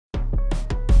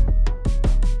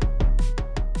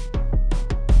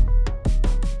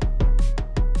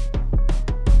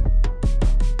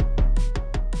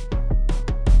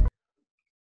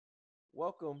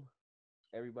Welcome,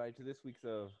 everybody, to this week's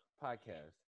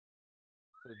podcast.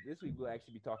 So this week we'll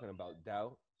actually be talking about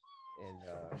doubt, and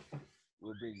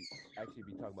we'll be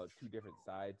talking about two different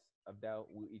sides of doubt.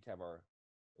 We're each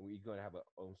going to have our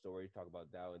own story, talk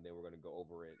about doubt, and then we're going to go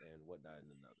over it and whatnot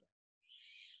in another.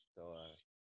 So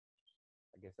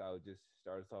I guess I'll just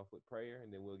start us off with prayer,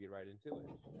 and then we'll get right into it.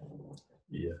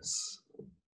 Yes.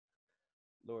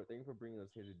 Lord, thank you for bringing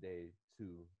us here today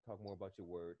to talk more about your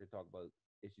word, to talk about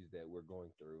issues that we're going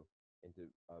through, and to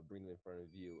bring them in front of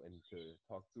you and to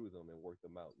talk through them and work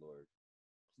them out, Lord.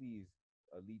 Please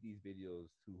lead these videos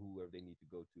to whoever they need to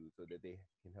go to so that they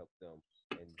can help them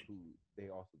and who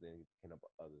they also then can help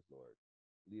others, Lord.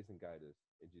 Lead us and guide us.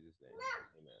 In Jesus' name,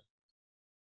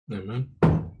 Amen.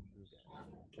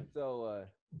 So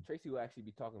Tracy will actually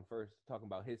be talking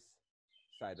about his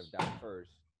side of doubt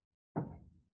first.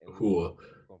 And Cool.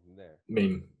 Go from there. I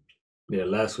mean, yeah,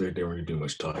 last week I didn't really do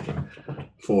much talking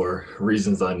for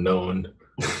reasons unknown.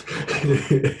 Talk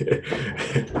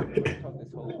this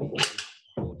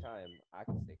whole time. I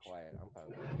can stay quiet. I'm fine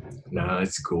with it. Nah,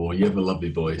 it's cool. You have a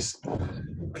lovely voice.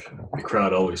 The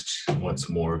crowd always wants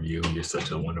more of you. You're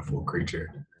such a wonderful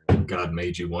creature. God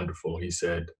made you wonderful. He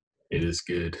said, "It is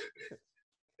good."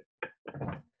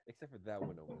 Except for that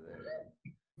one over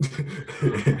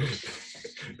there.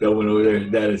 That one over there.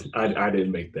 That is. I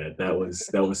didn't make that. That was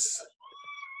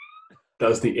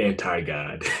the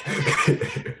anti-God.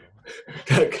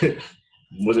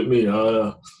 Wasn't me.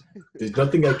 There's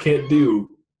nothing I can't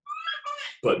do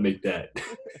but make that.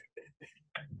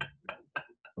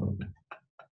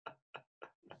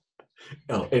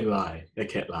 Oh, and lie. I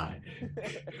can't lie.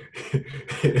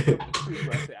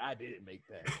 I didn't make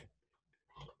that.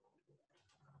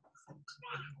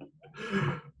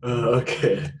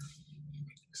 Okay.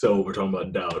 So we're talking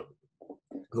about doubt.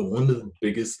 One of the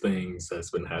biggest things that's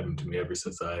been happening to me ever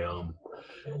since I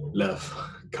left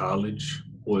college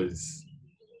was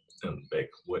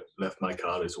left my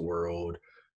college world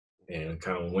and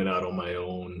kind of went out on my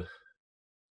own.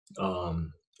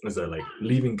 Was that like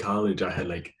leaving college? I had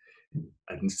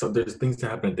so there's things that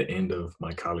happened at the end of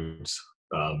my college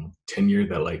tenure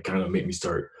that like kind of made me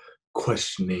start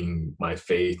questioning my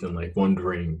faith and like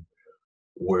wondering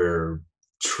where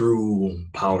true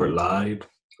power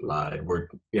where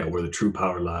the true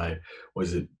power lied.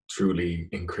 Was it truly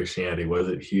in Christianity? Was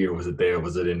it here? Was it there?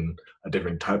 Was it in a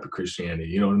different type of Christianity?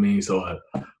 You know what I mean? So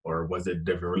or was it a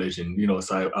different religion?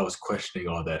 So I was questioning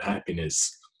all that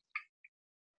happiness.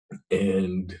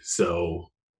 And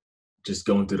so just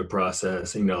going through the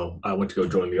process, I went to go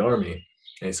join the army.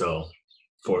 And so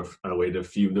I waited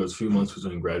those few months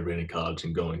between graduating college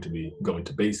and going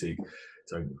to basic.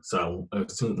 So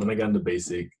when I got into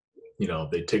basic,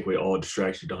 they take away all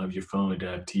distractions. You don't have your phone, you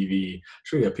don't have TV.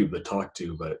 Sure, you have people to talk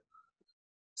to, but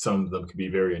some of them can be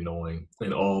very annoying.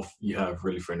 And all you have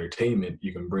really for entertainment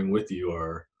you can bring with you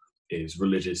is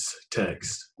religious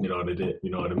text. You know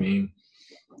what I mean?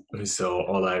 And so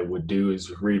all I would do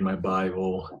is read my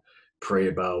Bible, pray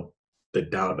about the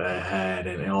doubt that I had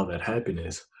and all that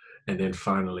happiness. And then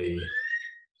finally,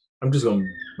 I'm just going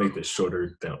to make this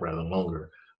shorter rather than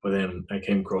longer. But then I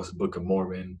came across the Book of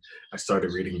Mormon. I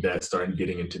started reading that, started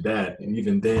getting into that. And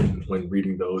even then, when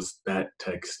reading that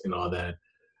text and all that,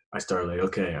 I started like,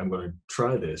 okay, I'm going to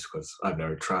try this because I've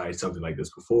never tried something like this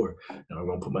before. And I'm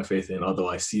going to put my faith in. Although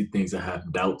I see things I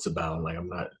have doubts about, like I'm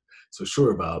not so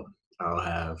sure about,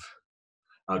 I'll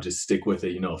just stick with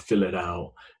it, fill it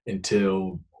out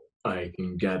until I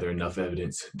can gather enough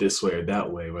evidence this way or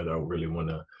that way, whether I really want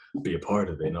to be a part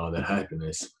of it and all that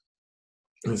happiness.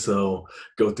 And so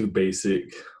go through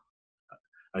basic.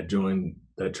 I joined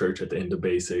that church at the end of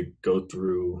basic, go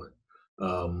through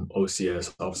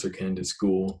OCS, Officer Candidate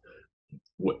School,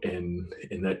 in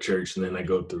that church, and then I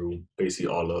go through basically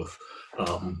all of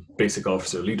basic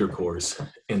officer leader course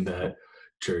in that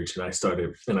church. And I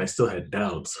still had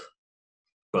doubts,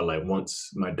 but like once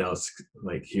my doubts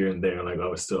like here and there, like I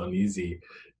was still uneasy.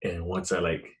 And once I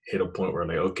like hit a point where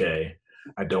like, okay,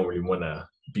 I don't really want to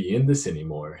be in this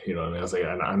anymore. You know what I mean? I was like,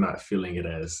 I'm not feeling it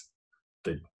as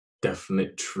the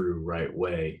definite true right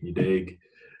way. You dig?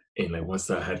 And like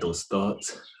once I had those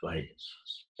thoughts, like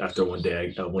after one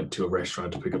day I went to a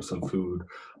restaurant to pick up some food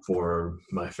for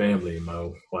my family, my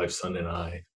wife, son, and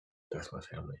I. That's my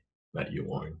family, not you,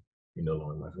 Lauren. You know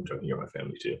Lauren, I'm joking, you're my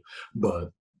family too.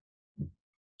 But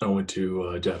I went to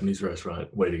a Japanese restaurant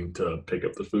waiting to pick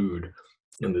up the food,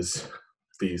 and this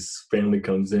family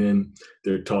comes in,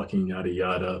 they're talking yada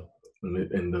yada,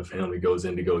 and the family goes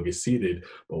in to go get seated,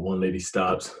 but one lady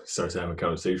stops, starts having a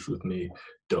conversation with me.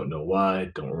 Don't know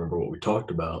why, don't remember what we talked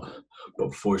about, but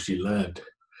before she left,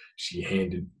 she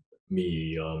handed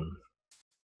me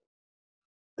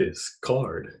this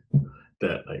card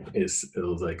that like it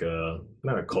was like a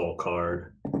not a call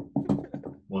card,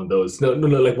 one of those no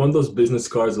like one of those business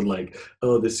cards with like,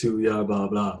 oh, this who we are, blah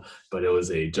blah, but it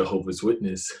was a Jehovah's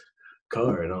Witness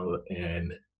card,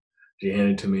 and she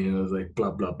handed it to me and it was like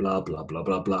blah blah blah blah blah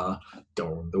blah blah, don't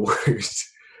remember the words,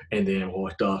 and then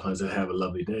walked off and said have a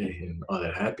lovely day and all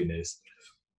that happiness.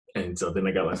 And so then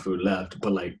I got my food left,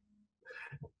 but like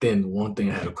then one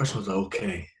thing I had a question was like,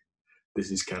 okay,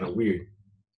 this is kind of weird.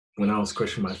 When I was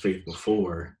questioning my faith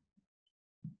before,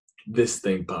 this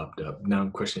thing popped up. Now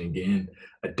I'm questioning again.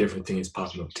 A different thing is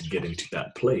popping up to get into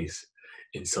that place.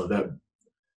 And so that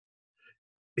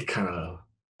it kind of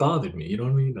bothered me. You know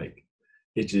what I mean? Like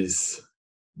it just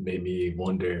made me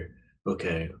wonder,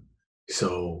 okay,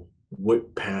 so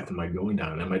what path am I going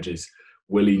down? Am I just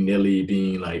willy-nilly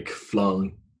being like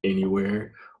flung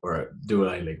anywhere? Or do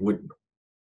I like what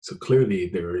so clearly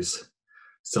there's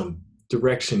some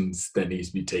directions that needs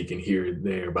to be taken here and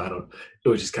there, but I don't. It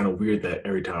was just kind of weird that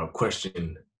every time I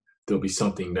question, there'll be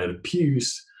something that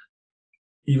appears,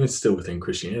 even still within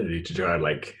Christianity, to try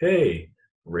like, hey,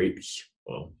 right,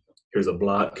 well, here's a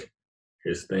block,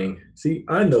 here's a thing. See,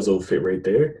 I know those will fit right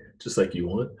there, just like you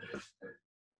want.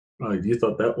 Oh, you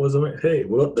thought that wasn't right? Hey,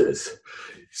 what about this?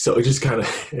 So it just kind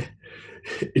of,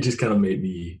 it just kind of made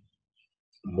me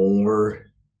more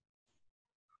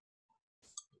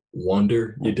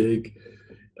wonder. You dig?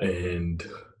 And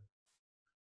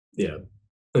yeah.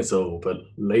 And so, but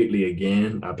lately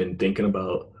again, I've been thinking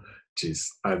about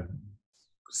I've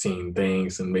seen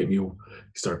things and made me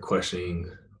start questioning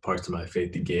parts of my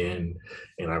faith again.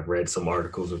 And I've read some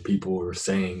articles where people were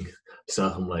saying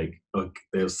stuff. I'm like, okay,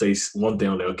 they'll say one thing,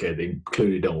 I'm like, okay, they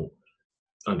clearly don't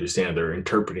understand. They're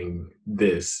interpreting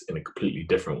this in a completely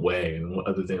different way. And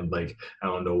other than like, I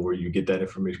don't know where you get that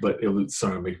information, but it was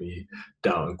starting to make me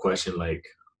doubt and question like,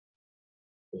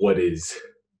 what is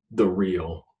the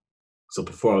real? So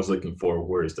before I was looking for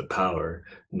where's the power,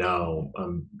 now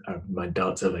my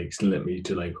doubts have like led me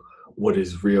to like what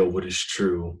is real, what is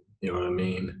true. You know what I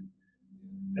mean?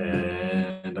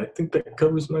 And I think that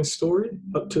covers my story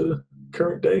up to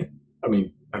current day. I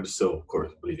mean, I'm still, of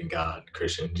course, believing God,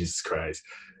 Christian, Jesus Christ.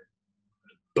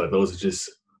 But those are just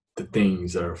the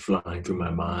things that are flying through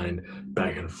my mind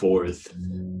back and forth.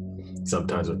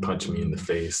 Sometimes it punching me in the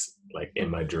face, like in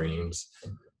my dreams.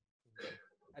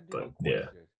 I do have But a yeah,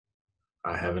 question.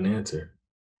 I have an answer.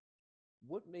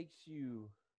 What makes you,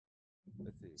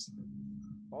 let's see,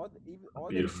 all that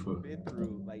Beautiful. you've been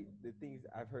through, like the things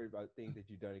I've heard about things that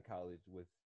you've done in college with,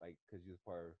 like, because you was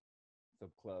part of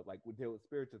some club, like with deal with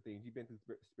spiritual things. You've been through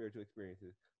spiritual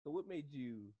experiences. So what made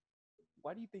you?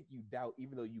 Why do you think you doubt,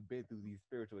 even though you've been through these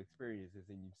spiritual experiences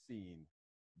and you've seen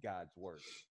God's work?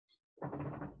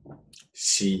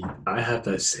 See, I have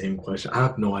that same question. I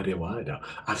have no idea why I doubt.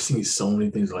 I've seen so many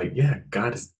things like, yeah,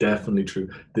 God is definitely true.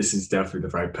 This is definitely the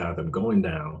right path I'm going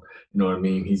down. You know what I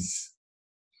mean? He's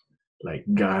like,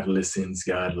 God listens,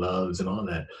 God loves, and all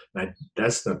that.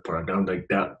 That's the part. I'm like,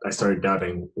 doubt. I started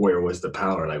doubting where was the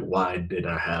power? Like, why did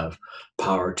I have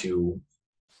power to,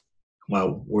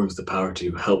 where was the power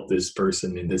to help this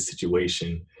person in this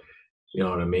situation? You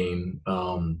know what I mean?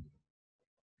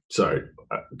 Sorry,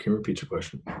 can you repeat your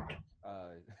question? I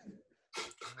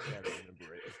gotta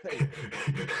remember it.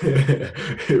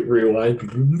 It's like, Rewind. so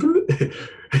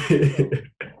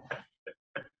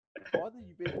all that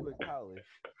you've been through in college,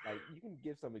 like you can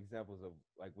give some examples of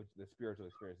like which the spiritual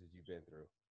experiences you've been through,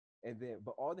 and then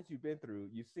but all that you've been through,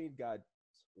 you've seen God's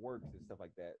works and stuff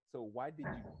like that. So why do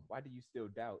you still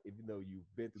doubt even though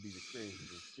you've been through these experiences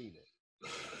and seen it?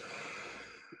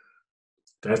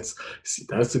 That's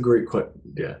a great question.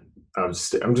 Yeah, I'm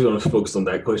just gonna focus on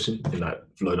that question and not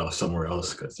float off somewhere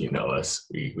else because you know us,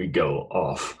 we go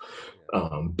off.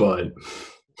 Yeah. But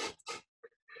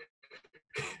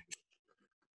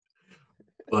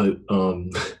but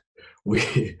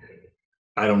we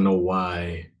I don't know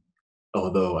why,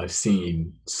 although I've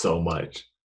seen so much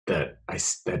that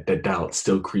the doubt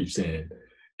still creeps in.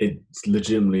 It's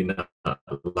legitimately not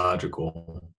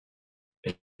logical.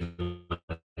 And,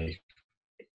 like,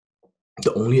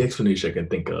 the only explanation I can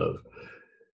think of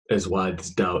as why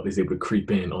this doubt is able to creep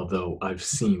in, although I've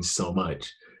seen so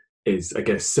much, is I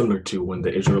guess similar to when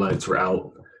the Israelites were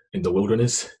out in the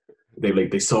wilderness.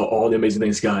 They saw all the amazing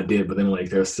things God did, but then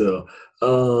like they're still,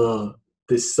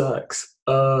 this sucks.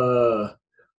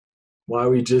 Why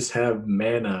we just have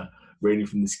manna raining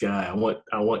from the sky? I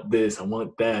want this, I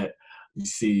want that. You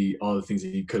see all the things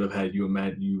that you could have had. You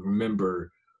imagine, you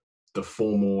remember the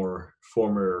former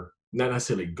not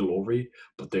necessarily glory,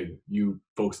 but you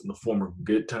focus on the former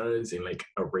good times and like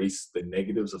erase the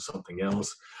negatives of something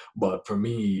else. But for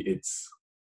me, it's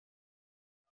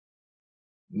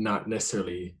not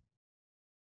necessarily,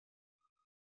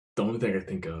 the only thing I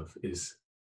think of is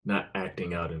not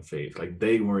acting out in faith. Like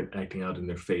they weren't acting out in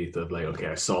their faith of like, okay,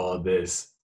 I saw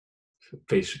this.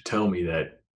 Faith should tell me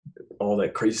that all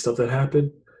that crazy stuff that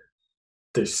happened,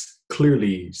 there's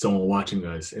clearly someone watching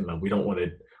us, and like we don't want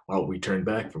to, well, we turn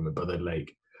back from it. But then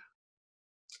like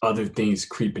other things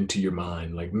creep into your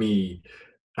mind. Like me,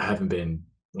 I haven't been,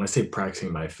 when I say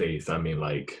practicing my faith, I mean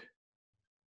like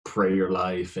prayer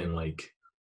life and like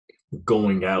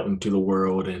going out into the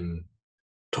world and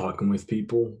talking with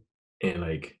people and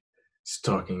like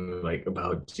talking like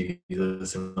about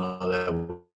Jesus and all that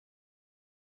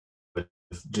with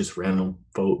just random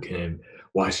folk and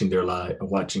watching their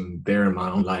and my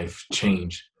own life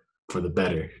change for the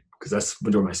better. Because that's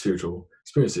majority of my spiritual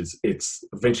experiences. It's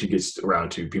eventually gets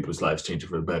around to people's lives changing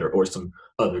for the better, or some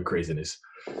other craziness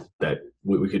that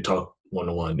we could talk one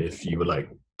on one if you would like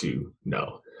to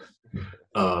know.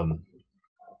 Um,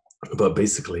 but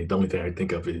basically, the only thing I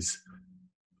think of is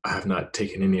I have not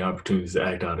taken any opportunities to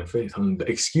act out in faith. The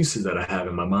excuses that I have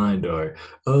in my mind are,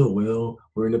 oh, well,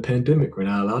 we're in a pandemic. We're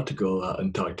not allowed to go out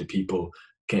and talk to people.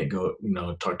 Can't go,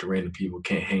 talk to random people.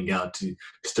 Can't hang out to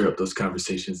stir up those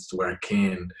conversations where I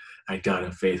can act out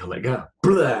in faith. I'm like,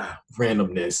 blah,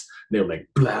 randomness. They're like,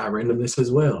 blah, randomness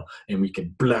as well. And we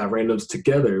can blah randoms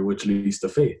together, which leads to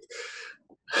faith.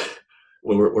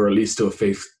 Or at least to a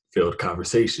faith-filled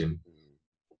conversation.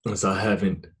 And so I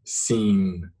haven't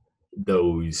seen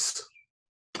those.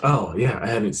 Oh yeah, I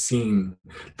haven't seen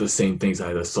the same things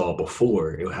I saw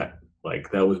before. It had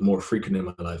like that was more frequent in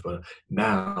my life, but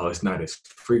now it's not as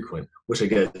frequent. Which I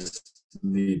guess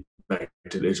lead back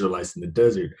to the Israelites in the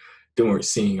desert. They weren't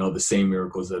seeing all the same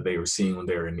miracles that they were seeing when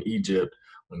they were in Egypt.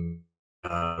 When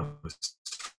was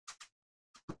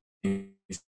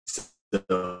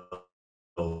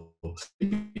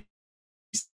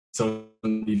some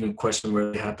even question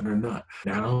whether they happen or not.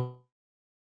 Now,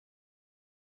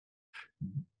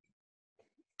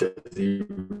 does he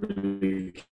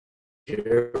really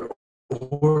care?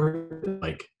 Or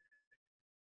like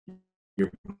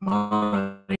your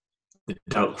mind, the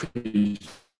doubt creeps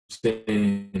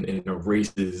in and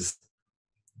erases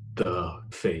the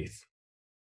faith.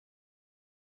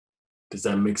 Does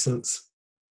that make sense?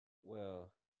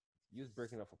 Well, you was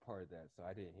breaking up a part of that, so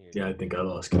I didn't hear Yeah, it. I think I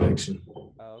lost connection.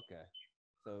 Oh, okay.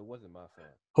 So it wasn't my fault.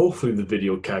 Hopefully the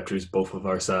video captures both of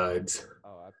our sides.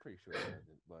 Oh, I'm pretty sure it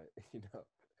doesn't, but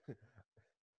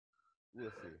we'll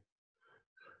see.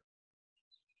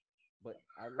 But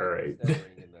I All like the right.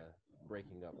 stuttering and the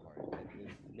breaking up part.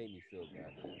 It made me feel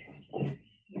goddamn.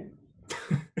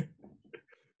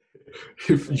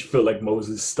 You feel like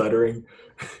Moses stuttering.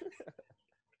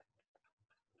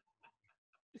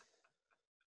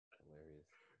 Hilarious.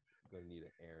 Gonna need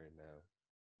an Aaron now.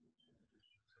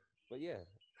 But yeah,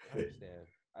 I understand.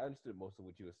 I understood most of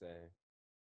what you were saying.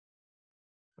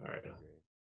 All right.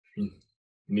 Great.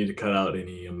 You need to cut out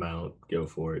any amount, go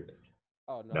for it.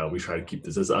 Oh no, I'm No, we gonna keep try it to all keep up.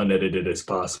 this as unedited as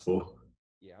possible.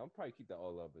 Yeah, I'll probably keep that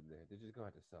all up in there. They're just gonna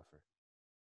have to suffer.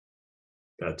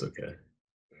 That's okay.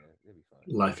 Yeah, it'll be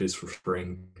fine. Life is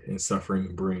suffering, and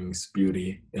suffering brings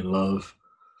beauty and love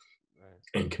Right.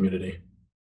 and community.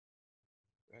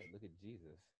 Right. Look at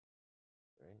Jesus.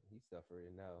 Right. He suffered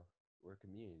and now we're a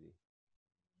community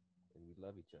and we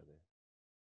love each other.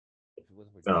 If it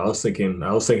wasn't for Jesus.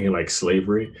 I was thinking like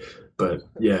slavery, but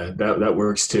yeah, that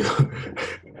works too.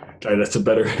 That's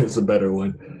that's a better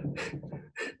one.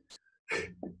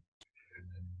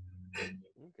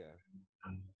 Okay.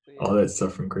 So yeah, All that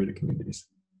suffering created communities.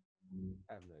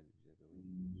 I have no idea.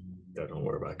 Yeah, don't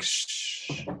worry about it.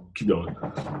 Shh. Keep going.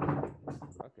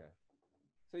 Okay.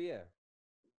 So yeah,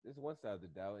 there's one side of the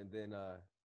doubt, and then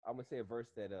I'm gonna say a verse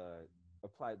that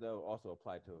applied though also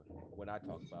applied to what I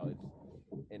talk about. It's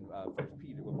in First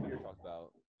Peter, what Peter talks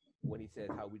about when he says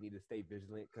how we need to stay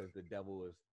vigilant because the devil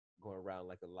is going around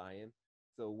like a lion.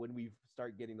 So when we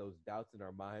start getting those doubts in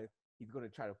our mind, he's going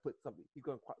to try to put something. He's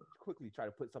going to quickly try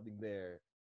to put something there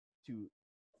to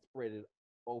spread it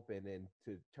open and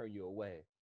to turn you away.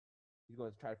 He's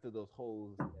going to try to fill those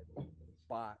holes in that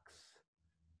box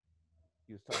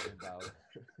he was talking about.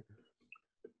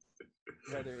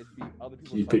 Whether it be other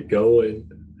people Keep talking it going.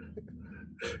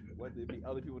 whether it be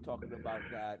other people talking about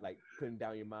God, like putting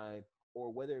down your mind,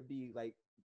 or whether it be like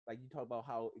you talk about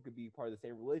how it could be part of the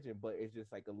same religion, but it's just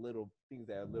like a little things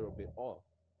that are a little bit off.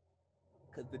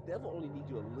 Because the devil only needs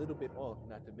you a little bit off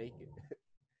not to make it.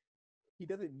 He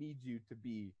doesn't need you to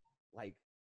be like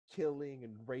killing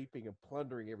and raping and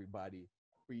plundering everybody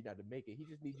for you not to make it. He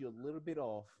just needs you a little bit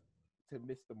off to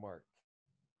miss the mark.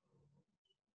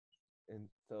 And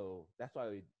so that's why,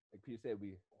 like Peter said,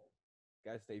 we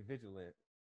gotta stay vigilant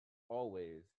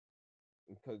always,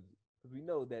 because we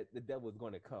know that the devil is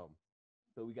going to come,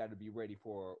 so we got to be ready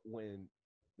for when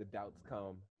the doubts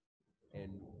come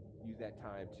and use that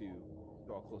time to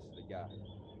draw closer to God.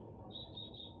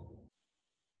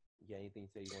 You got anything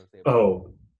to say you want to say about that? Oh,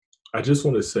 I just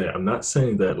want to say I'm not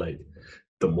saying that like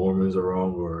the Mormons are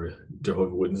wrong or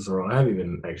Jehovah's Witnesses are wrong. I haven't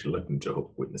even actually looked into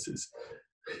Jehovah's Witnesses.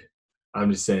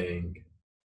 I'm just saying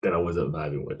that I wasn't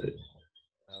vibing with it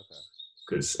Okay.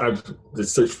 because the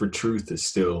search for truth is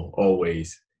still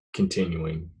always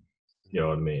continuing. You know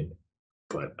what I mean?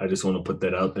 But I just want to put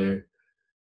that out there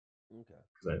Okay.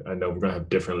 because I know we're gonna have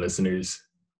different listeners.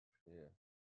 Yeah.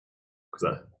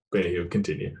 Because but anyway,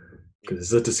 continue Yeah. because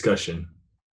it's a discussion.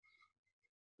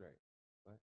 Great.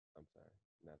 What? I'm sorry.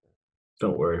 Nothing.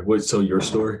 Don't worry. What? So your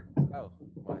story? Oh,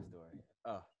 my story.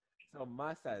 Oh, so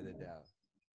my side of the doubt.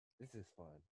 This is fun.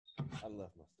 I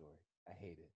love my story. I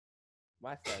hate it.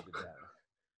 My side of the doubt.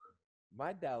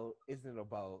 My doubt isn't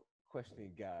about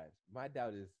questioning God. My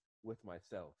doubt is with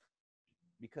myself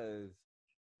because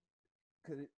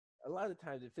a lot of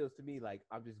times it feels to me like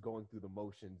I'm just going through the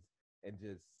motions and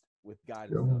just with God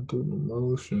and stuff. Going through the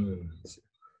motions. I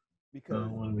Because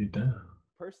don't want to be down.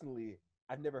 personally,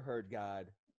 I've never heard God.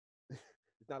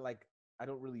 It's not like I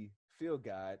don't really feel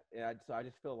God, and so I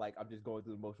just feel like I'm just going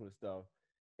through the motion with stuff.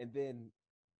 And then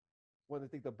one of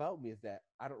the things about me is that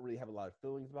I don't really have a lot of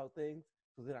feelings about things.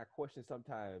 So then I question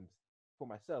sometimes for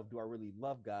myself, do I really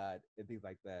love God and things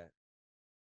like that,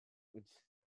 which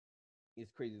is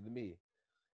crazy to me.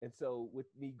 And so with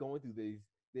me going through these,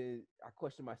 then I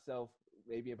question myself,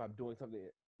 maybe if I'm doing something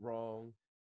wrong,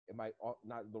 am I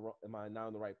not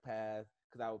on the right path?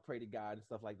 Because I would pray to God and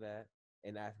stuff like that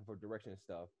and asking for direction and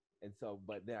stuff. And so,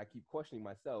 but then I keep questioning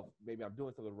myself. Maybe I'm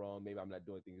doing something wrong. Maybe I'm not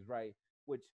doing things right.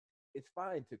 Which it's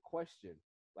fine to question.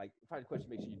 Like fine to question,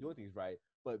 make sure you're doing things right.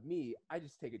 But me, I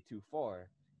just take it too far,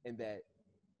 and that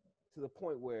to the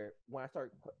point where when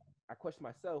I question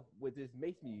myself, what this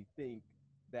makes me think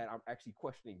that I'm actually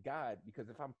questioning God because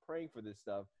if I'm praying for this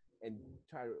stuff and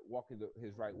trying to walk in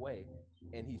his right way,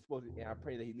 and and I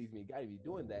pray that he leads me and guides me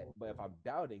doing that. But if I'm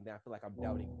doubting, then I feel like I'm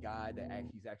doubting God that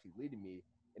he's actually leading me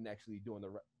and actually doing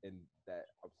and that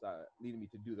I'm sorry, leading me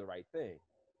to do the right thing.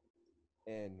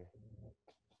 And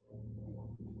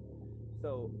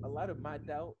so a lot of my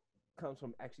doubt comes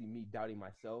from actually me doubting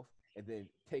myself and then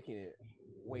taking it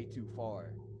way too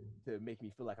far to make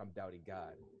me feel like I'm doubting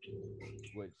God,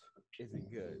 which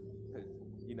isn't good because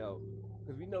you know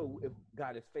because we know if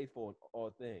God is faithful in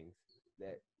all things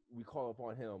that we call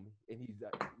upon Him and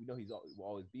we know will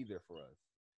always be there for us.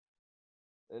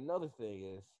 And another thing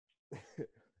is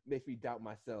makes me doubt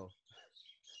myself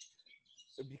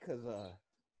because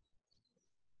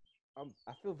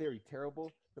I feel very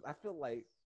terrible because I feel like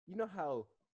you know how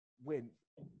when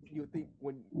you think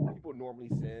when people normally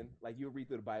sin, like you read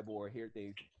through the Bible or hear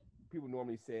things, people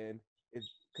normally sin is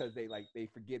because they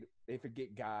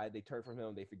forget God, they turn from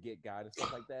Him, they forget God and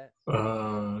stuff like that.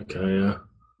 Okay, yeah.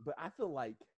 But I feel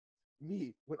like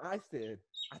me when I sin,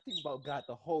 I think about God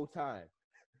the whole time,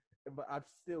 but I'm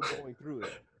still going through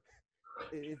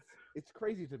it. It's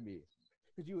crazy to me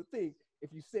because you would think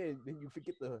if you sin, then you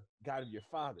forget the God of your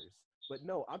fathers. But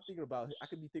no, I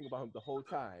could be thinking about him the whole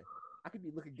time. I could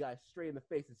be looking guys straight in the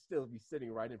face and still be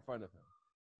sitting right in front of him.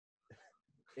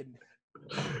 And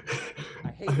I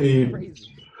I hate it. It's mean,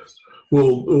 crazy.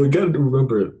 well, we got to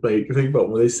remember, like, think about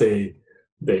when they say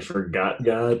they forgot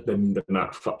God, then they're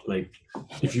not like,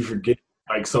 if you forget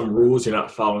like some rules, you're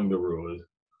not following the rules.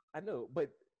 I know, but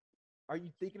are you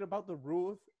thinking about the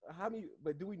rules? How many?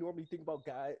 But do we normally think about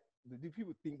God? Do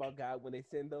people think about God when they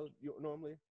sin though?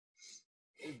 Normally,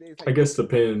 it's I like guess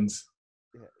depends.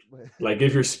 yeah, but Like,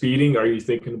 if you're speeding, are you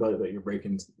thinking about it that you're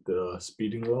breaking the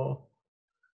speeding law?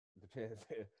 depends.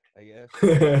 I guess.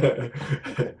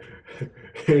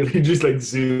 You just like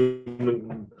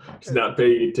zoom, just not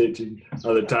paying attention.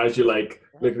 Other times you're like,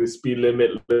 look at the speed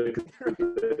limit,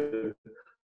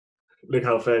 look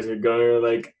how fast you're going.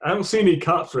 Like, I don't see any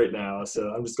cops right now, so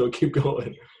I'm just gonna keep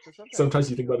going. So sometimes you Sometimes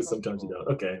you just think feel about it, sometimes you comfortable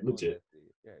don't. Okay, going that legit. speed,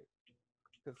 right?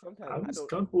 Because sometimes I'm just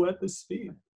comfortable at this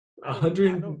speed. I don't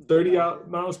 130 realize it.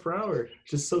 miles per hour.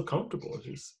 Just so comfortable. It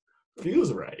just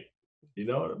feels right. You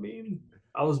know what I mean?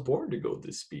 I was born to go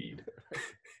this speed.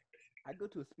 I go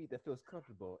to a speed that feels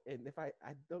comfortable, and if I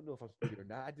don't know if I'm speeding or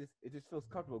not, it just feels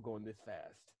comfortable going this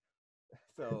fast.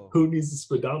 So Who needs a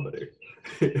speedometer?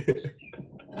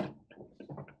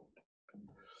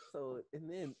 and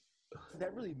then so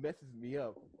that really messes me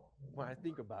up when I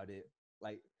think about it.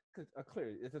 Like, because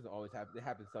clearly this doesn't always happen. It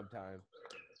happens sometimes.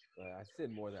 I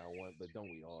sin more than I want, but don't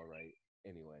we all, right?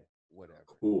 Anyway, whatever.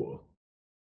 Cool.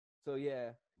 So yeah,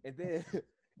 and then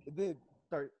and then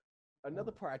start.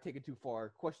 another part I take it too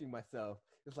far, questioning myself.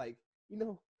 It's like,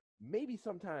 maybe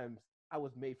sometimes I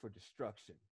was made for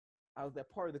destruction. I was that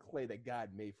part of the clay that God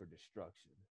made for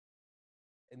destruction.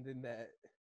 And then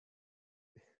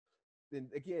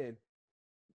again,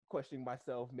 questioning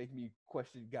myself, making me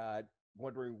question God,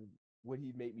 wondering what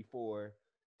he made me for,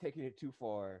 taking it too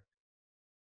far.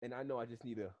 And I know I just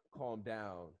need to calm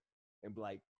down and be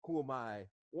like, who am I?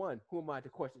 One, who am I to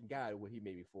question God what he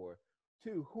made me for?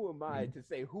 Two, who am I to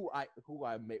say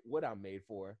what I'm made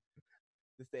for?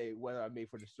 To say whether I'm made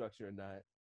for destruction or not.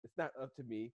 It's not up to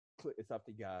me. It's up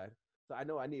to God. So I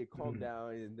know I need to calm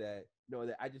down and that know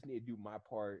that I just need to do my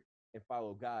part and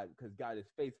follow God because God is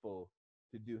faithful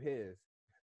to do his.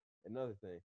 Another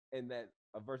thing. And that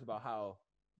a verse about how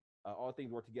all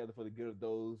things work together for the good of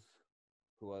those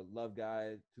who love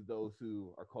God, to those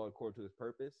who are called according to his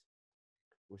purpose.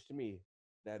 Which to me,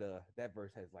 that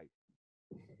verse has like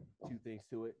two things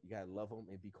to it. You gotta love him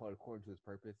and be called according to his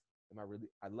purpose.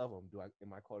 I love him.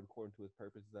 Am I called according to his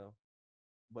purpose though?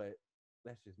 But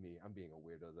that's just me. I'm being a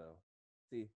weirdo though.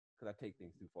 See, because I take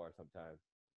things too far sometimes.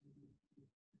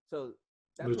 So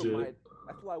that's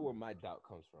where my doubt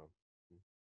comes from.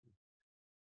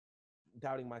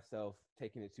 Doubting myself,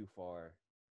 taking it too far,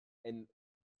 and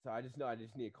so I just know I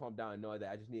just need to calm down and know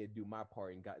that I just need to do my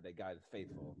part and God, that God is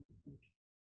faithful,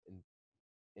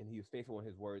 and He is faithful in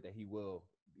His word that He will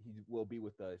be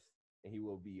with us and He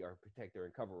will be our protector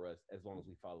and cover us as long as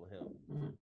we follow Him.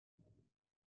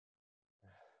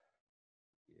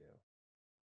 Yeah.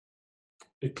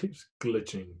 It keeps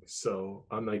glitching, so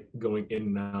I'm like going in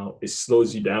and out. It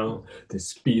slows you down, then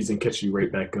speeds and catches you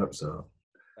right back up. So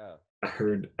I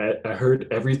heard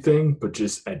everything, but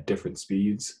just at different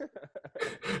speeds.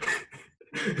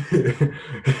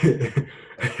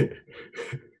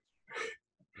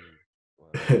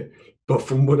 But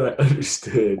from what I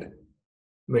understood,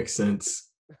 makes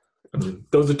sense. I mean,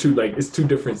 those are it's two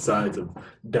different sides of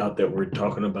doubt that we're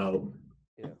talking about.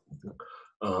 Yeah.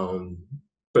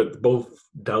 But both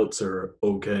doubts are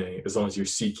okay as long as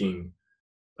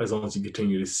as long as you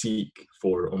continue to seek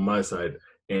for, on my side,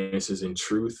 answers in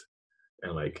truth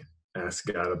and like ask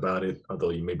God about it, although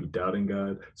you may be doubting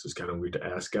God. So it's kind of weird to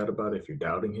ask God about it if you're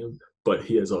doubting him, but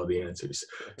he has all the answers.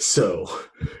 So,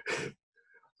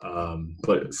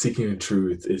 but seeking the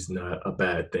truth is not a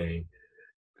bad thing.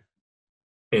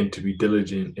 And to be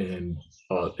diligent in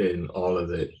all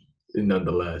of it,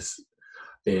 nonetheless,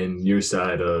 in your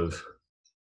side of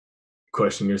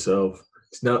questioning yourself,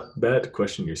 it's not bad to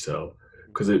question yourself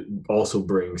because it also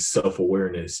brings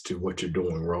self-awareness to what you're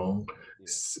doing wrong.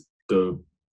 Yeah.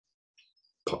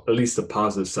 At least the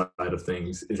positive side of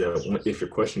things is that if you're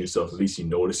questioning yourself, at least you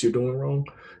notice you're doing wrong.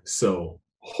 So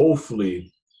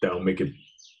hopefully that'll make it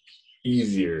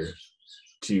easier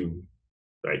to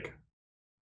like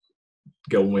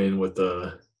go in with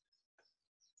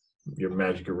your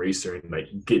magic eraser and like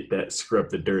get that, scrub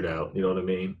the dirt out. You know what I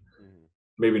mean? Mm-hmm.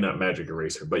 Maybe not magic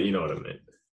eraser, but you know what I mean.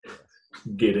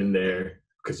 Get in there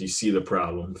because you see the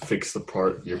problem, fix the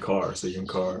part of your car so your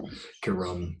car can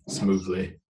run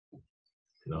smoothly.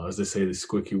 You know, as they say, the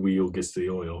squeaky wheel gets the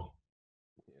oil.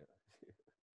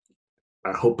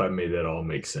 I hope I made that all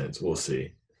make sense. We'll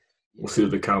see. We'll see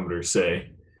what the commenters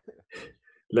say.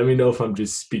 Let me know if I'm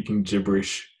just speaking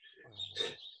gibberish.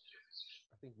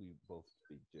 I think we both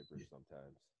speak gibberish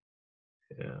sometimes.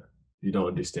 Yeah. If you don't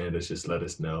understand us, just let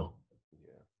us know.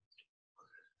 Yeah.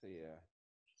 So yeah.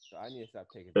 So I need to stop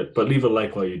taking. But leave a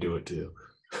like while you do it too.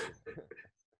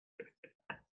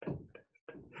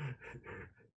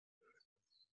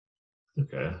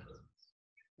 Okay.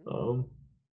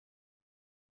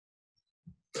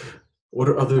 What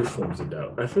are other forms of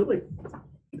doubt? I feel like,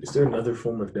 is there another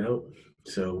form of doubt?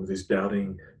 So there's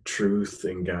doubting truth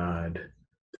in God.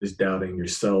 There's doubting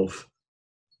yourself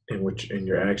and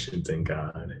your actions in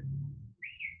God.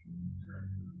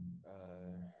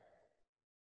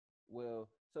 Well,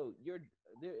 so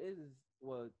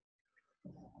when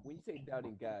you say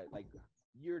doubting God, like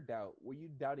were you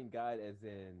doubting God as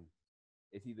in,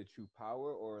 is he the true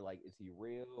power, or like is he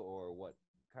real, or what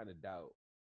kind of doubt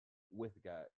with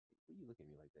God? What are you looking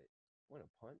at me like that? Want a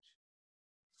punch?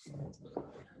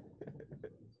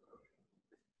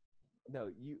 No,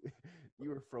 you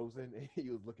were frozen and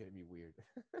you was looking at me weird.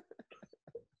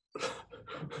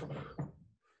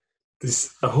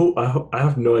 I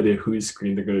have no idea whose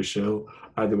screen they're gonna show.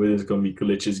 Either way, there's gonna be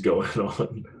glitches going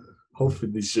on.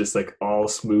 Hopefully it's just like all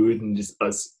smooth and just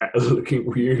us looking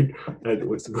weird at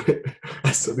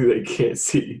something they can't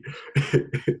see.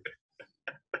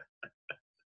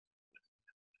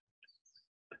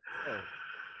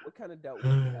 What kind of doubt were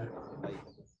you having? Like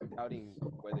doubting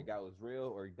whether God was real,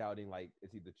 or doubting like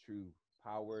is he the true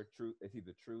power, truth. It's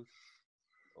either truth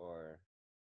or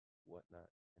whatnot,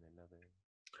 and another.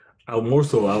 I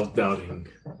was doubting.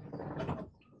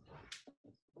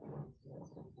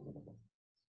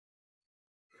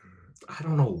 I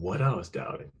don't know what I was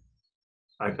doubting.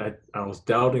 I was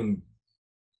doubting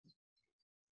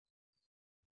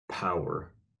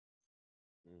power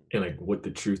and like what the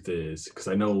truth is, because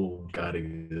I know God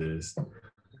exists.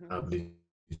 I believe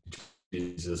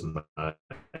Jesus,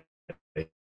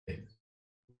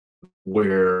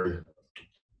 where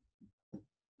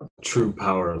true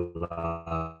power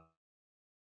lies.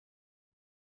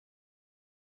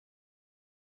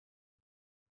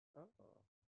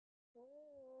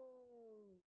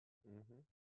 Oh. Mhm.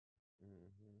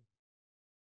 Mhm.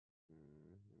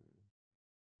 Mhm.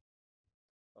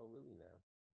 Oh, really now?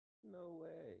 No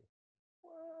way.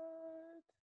 What?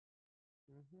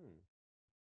 Mhm.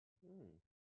 Hmm.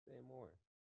 Say more.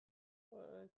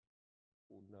 What?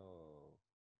 Oh, no.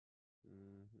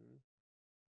 Mhm.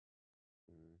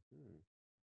 Mhm.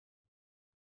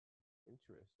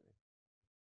 Interesting.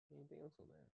 Anything else on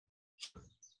that?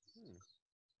 Hmm.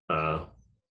 Uh,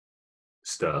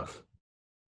 Stuff.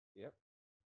 Yep.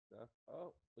 Stuff.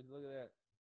 Oh, would you look at that?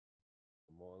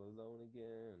 I'm all alone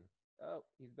again. Oh,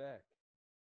 he's back.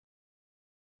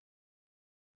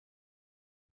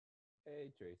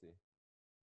 Hey, Tracy.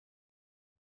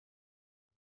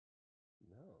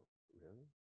 No, really?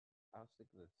 I'll stick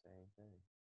to the same thing.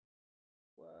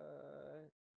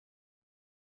 What?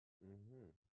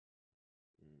 Mhm.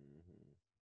 Mhm.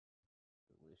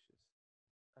 Delicious.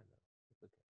 I know. It's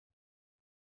okay.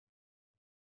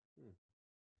 Hmm.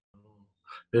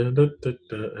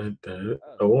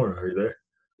 Oh, Oh, Warren, are you there?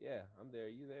 yeah. I'm there.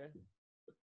 You there?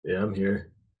 Yeah, I'm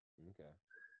here. Okay.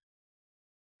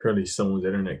 Currently, someone's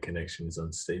internet connection is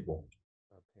unstable.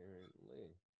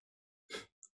 Apparently.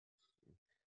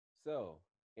 So,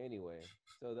 anyway,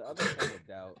 so the other kind of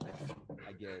doubt,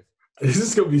 I guess. This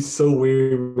is gonna be so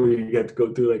weird when you got to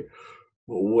go through like,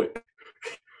 well, what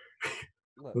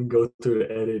Look, we go through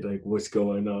the edit, like what's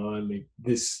going on, like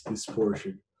this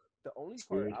portion. the only It's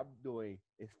part weird. I'm doing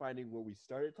is finding when we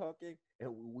started talking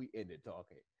and when we ended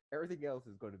talking. Everything else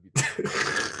is going to be the same.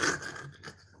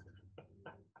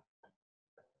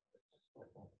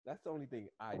 That's the only thing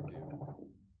I do.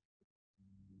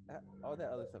 All that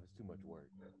other stuff is too much work.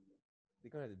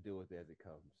 They're going to have to deal with it as it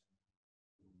comes.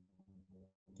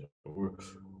 Yeah.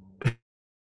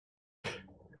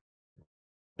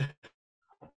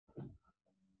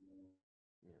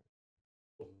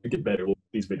 We get better.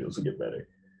 These videos will get better.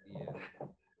 Yeah.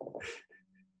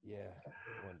 Yeah.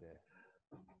 One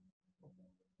day.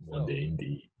 One So, day,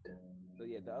 indeed. so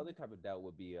yeah, the other type of doubt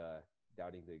would be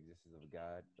doubting the existence of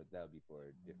God, but that would be for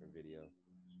a different video.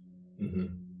 Hmm.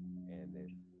 And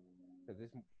if because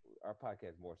this our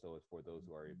podcast more so is for those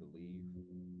who already believe.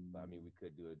 But I mean, we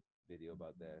could do a video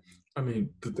about that. I mean,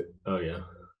 oh yeah.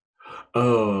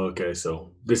 Oh, okay.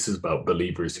 So this is about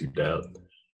believers who doubt.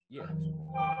 Yes.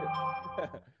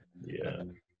 Yeah.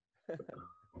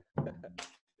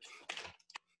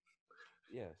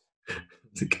 Yes.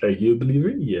 It's like, are you a believer?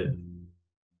 Yeah.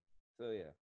 So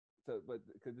yeah. So but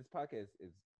because this podcast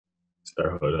is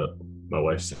Start hold up. My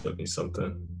wife sent me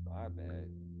something. my bad.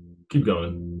 Keep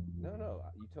going. No, no.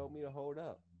 You told me to hold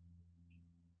up.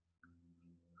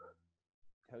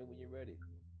 Tell me when you're ready.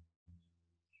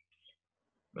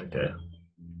 Okay. Okay.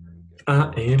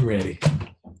 I am ready.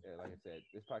 Yeah, like I said,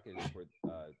 this podcast is for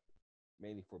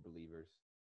mainly for believers,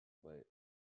 but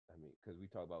I mean, because we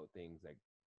talk about things like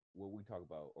what we talk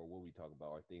about or what we talk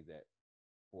about are things that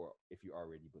for if you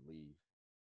already believe.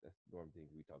 That's the normal things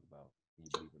we talk about. You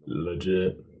believe in the word.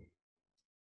 Legit.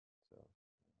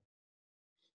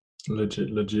 So,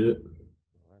 Legit. Legit.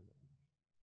 oh, I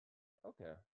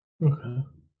know. Okay. Okay.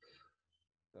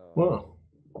 So, Well,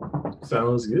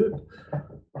 sounds good.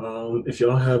 If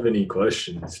y'all have any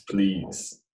questions,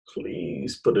 please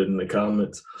put it in the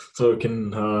comments so we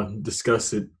can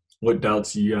discuss it. What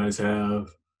doubts you guys have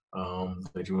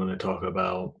that you want to talk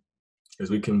about? Because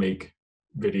we can make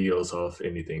videos off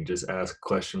anything. Just ask a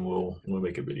question, we'll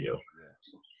make a video.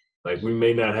 yeah. Like we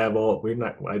may not have all. We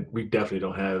definitely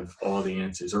don't have all the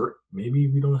answers, or maybe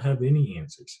we don't have any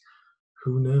answers.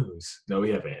 Who knows? No,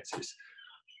 we have answers,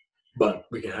 but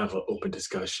we can have an open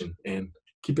discussion and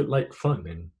keep it light, fun,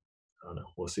 and I don't know.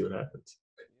 We'll see what happens.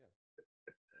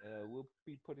 Yeah. We'll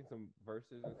be putting some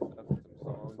verses and stuff and some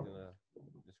songs in a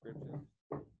description,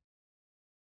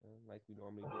 like we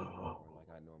normally do, or like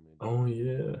I normally do. Oh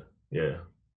yeah, yeah.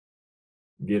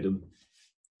 Get them.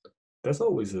 That's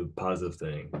always a positive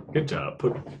thing. Good job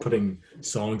putting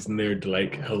songs in there to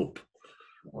like help,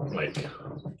 like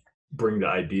bring the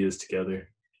ideas together.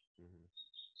 Hmm.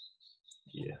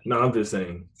 Yeah. No, I'm just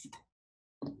saying,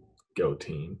 go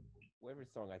team. Whatever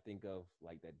song I think of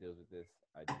like that deals with this,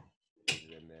 I put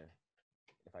it in there.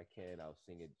 If I can, I'll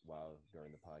sing it while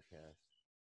during the podcast.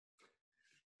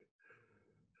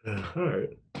 All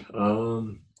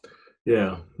right.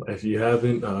 Yeah. If you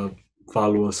haven't,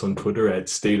 follow us on Twitter at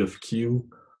State of Q.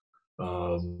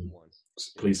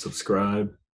 Please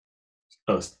subscribe.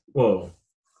 Well,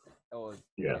 Oh,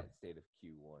 yeah. at State of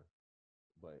Q1.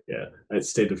 But yeah, at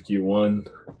State of Q1.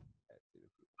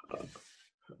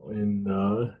 And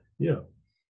yeah.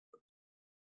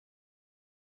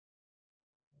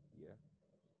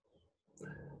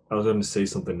 I was going to say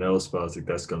something else, but I was like,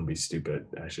 that's going to be stupid.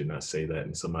 I should not say that.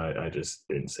 And so I just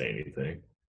didn't say anything.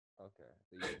 Okay.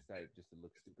 So you decided just to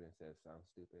look stupid instead of sound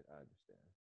stupid. I understand.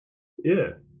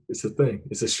 Yeah, it's a thing.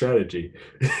 It's a strategy.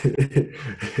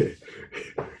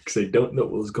 Because they don't know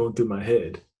what was going through my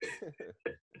head.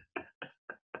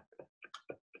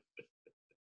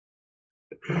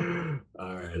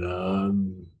 All right.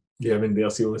 Do you have anything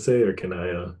else you want to say, or can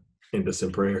I end us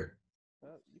in prayer?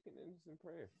 You can end us in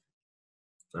prayer.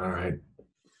 All right.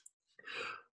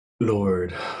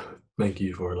 Lord, thank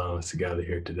you for allowing us to gather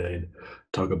here today and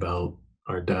talk about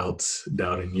our doubts,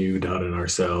 doubting you, doubting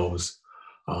ourselves.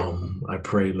 I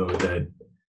pray, Lord, that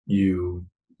you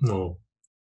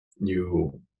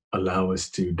allow us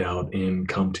to doubt and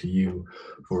come to you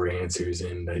for answers,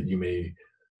 and that you may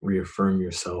reaffirm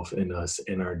yourself in us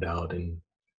in our doubt and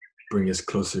bring us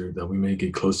closer, that we may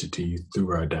get closer to you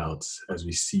through our doubts as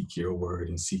we seek your word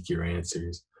and seek your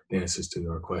answers, the answers to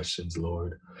our questions,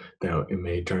 Lord, that it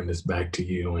may turn us back to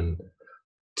you and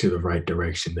to the right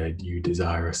direction that you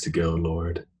desire us to go,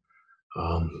 Lord.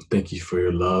 Thank you for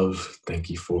your love. Thank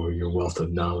you for your wealth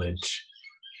of knowledge.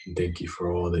 And thank you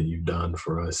for all that you've done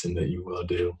for us and that you will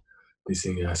do. These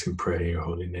things I ask and pray in your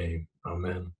holy name.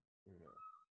 Amen.